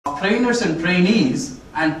trainers and trainees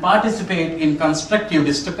and participate in constructive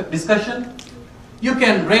discussion. You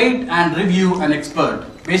can rate and review an expert,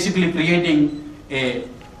 basically creating a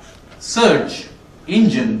search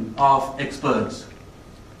engine of experts.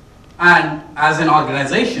 And as an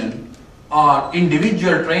organization or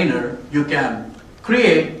individual trainer, you can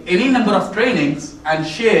create any number of trainings and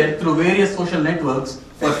share through various social networks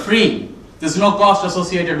for free. There's no cost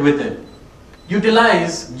associated with it.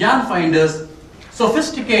 Utilize GyanFinder's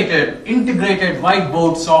sophisticated integrated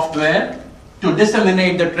whiteboard software to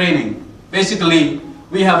disseminate the training. Basically,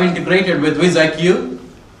 we have integrated with WizIQ,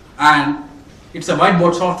 and it's a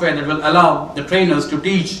whiteboard software that will allow the trainers to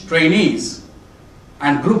teach trainees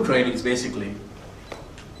and group trainings basically.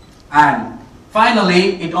 And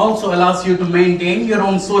finally, it also allows you to maintain your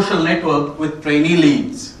own social network with trainee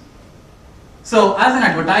leads. So as an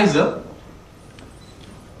advertiser,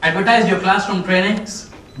 advertise your classroom trainings,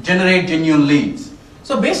 generate genuine leads.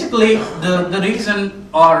 So basically, the reason,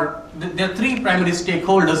 or there are three primary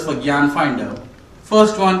stakeholders for GyanFinder.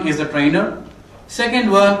 First one is the trainer, second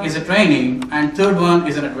one is a trainee, and third one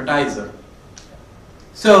is an advertiser.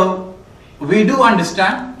 So we do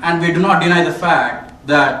understand and we do not deny the fact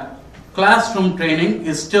that classroom training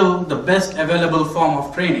is still the best available form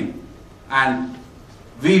of training, and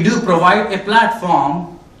we do provide a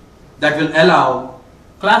platform that will allow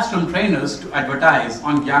classroom trainers to advertise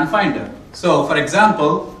on GyanFinder. So for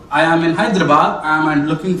example, I am in Hyderabad, I am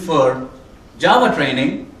looking for Java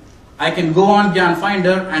training. I can go on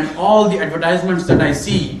GyanFinder and all the advertisements that I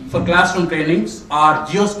see for classroom trainings are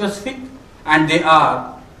geo-specific and they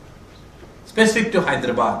are specific to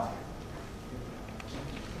Hyderabad.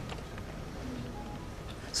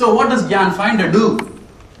 So what does GyanFinder do?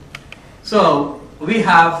 So we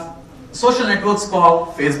have social networks called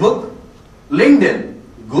Facebook, LinkedIn,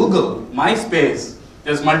 Google, MySpace,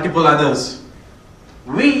 there's multiple others.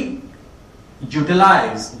 We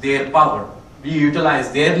utilize their power, we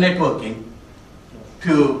utilize their networking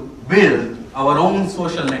to build our own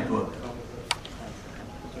social network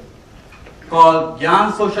called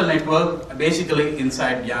Gyan Social Network, basically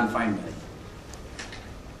inside GyanFinder.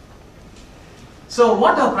 So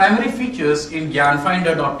what are primary features in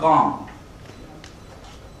GyanFinder.com?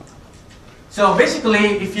 So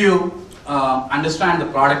basically, if you understand the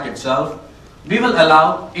product itself, we will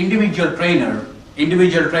allow individual trainer.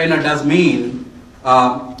 Individual trainer does mean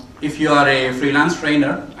if you are a freelance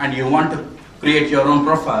trainer and you want to create your own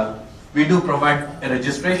profile, we do provide a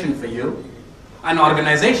registration for you. An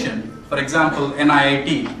organization, for example,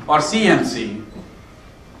 NIIT or CMC,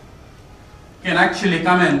 can actually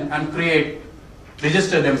come in and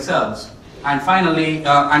register themselves. And finally,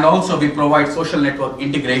 and also we provide social network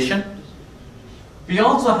integration. We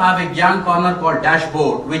also have a Gyan corner called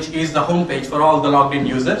Dashboard, which is the homepage for all the logged in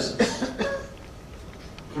users.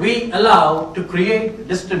 We allow to create,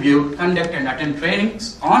 distribute, conduct and attend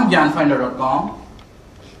trainings on GyanFinder.com,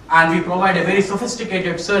 and we provide a very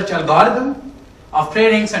sophisticated search algorithm of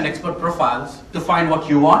trainings and expert profiles to find what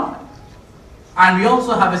you want. And we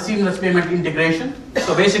also have a seamless payment integration.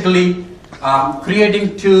 So basically,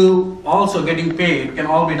 creating to also getting paid can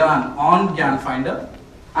all be done on GyanFinder.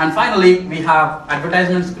 And finally, we have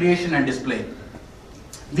advertisements creation and display.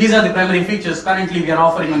 These are the primary features currently we are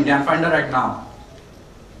offering on GyanFinder right now.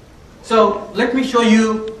 So let me show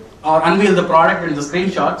you or unveil the product in the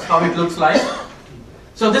screenshots, how it looks like.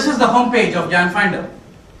 So this is the home page of GyanFinder.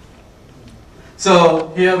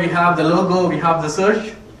 So here we have the logo, we have the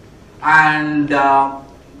search, and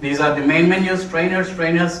these are the main menus: trainers,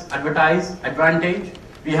 advertise, advantage.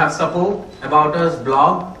 We have support, about us,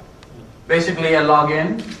 blog, basically a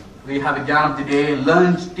login. We have a Gyan of the day,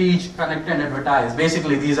 lunch, teach, connect and advertise.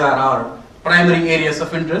 Basically these are our primary areas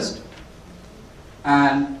of interest.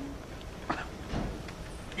 And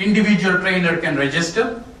individual trainer can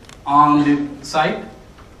register on the site.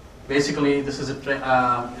 Basically this is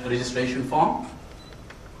a registration form.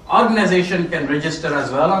 Organization can register as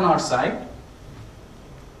well on our site.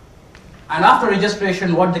 And after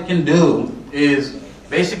registration, what they can do is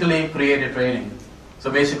basically create a training. So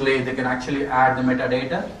basically they can actually add the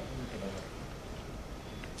metadata.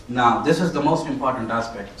 Now this is the most important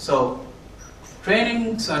aspect. So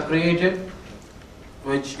trainings are created,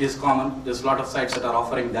 which is common. There's a lot of sites that are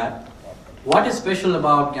offering that. What is special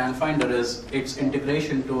about GyanFinder is its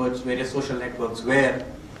integration towards various social networks where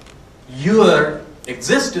your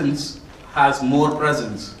existence has more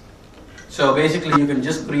presence. So basically you can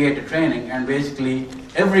just create a training and basically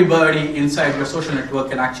everybody inside your social network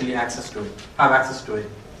can actually have access to it.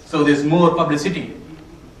 So there's more publicity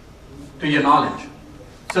to your knowledge.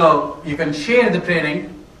 So you can share the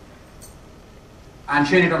training and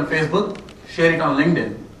share it on Facebook, share it on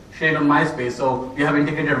LinkedIn, shared on MySpace, so we have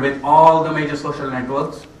integrated with all the major social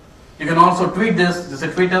networks. You can also tweet this. This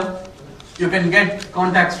is Twitter. You can get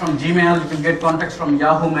contacts from Gmail, you can get contacts from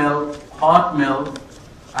Yahoo Mail, Hotmail,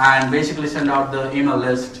 and basically send out the email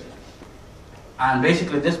list. And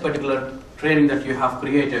basically this particular training that you have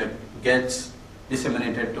created gets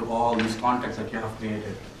disseminated to all these contacts that you have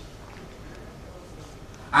created.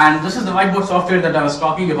 And this is the whiteboard software that I was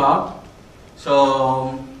talking about.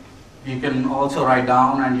 So you can also write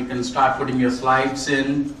down and you can start putting your slides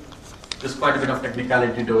in. There's quite a bit of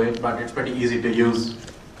technicality to it, but it's pretty easy to use.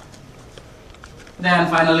 Then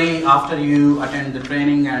finally, after you attend the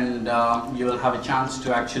training, and you will have a chance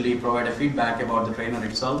to actually provide a feedback about the trainer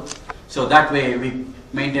itself. So that way we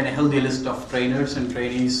maintain a healthy list of trainers and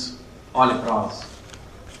trainees all across.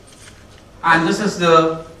 And this is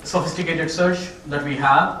the sophisticated search that we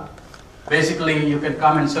have. Basically, you can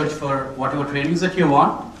come and search for whatever trainings that you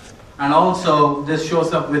want. And also, this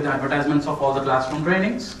shows up with advertisements of all the classroom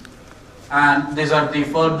trainings. And these are the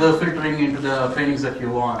further filtering into the trainings that you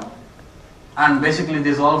want. And basically,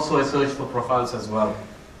 there's also a search for profiles as well.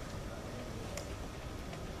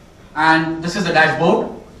 And this is the dashboard.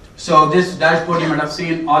 So this dashboard you might have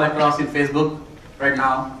seen all across in Facebook right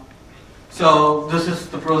now. So this is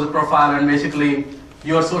the profile, and basically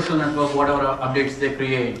your social network, whatever updates they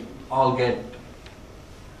create, all get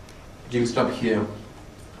jinxed up here.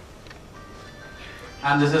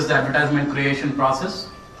 And this is the advertisement creation process.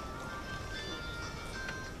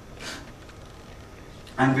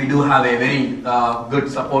 And we do have a very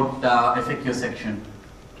good support FAQ section.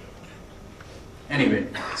 Anyway,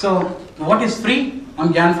 so what is free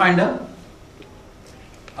on GyanFinder?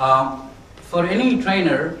 For any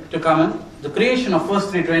trainer to come in, the creation of first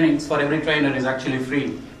 3 trainings for every trainer is actually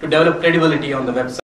free to develop credibility on the website.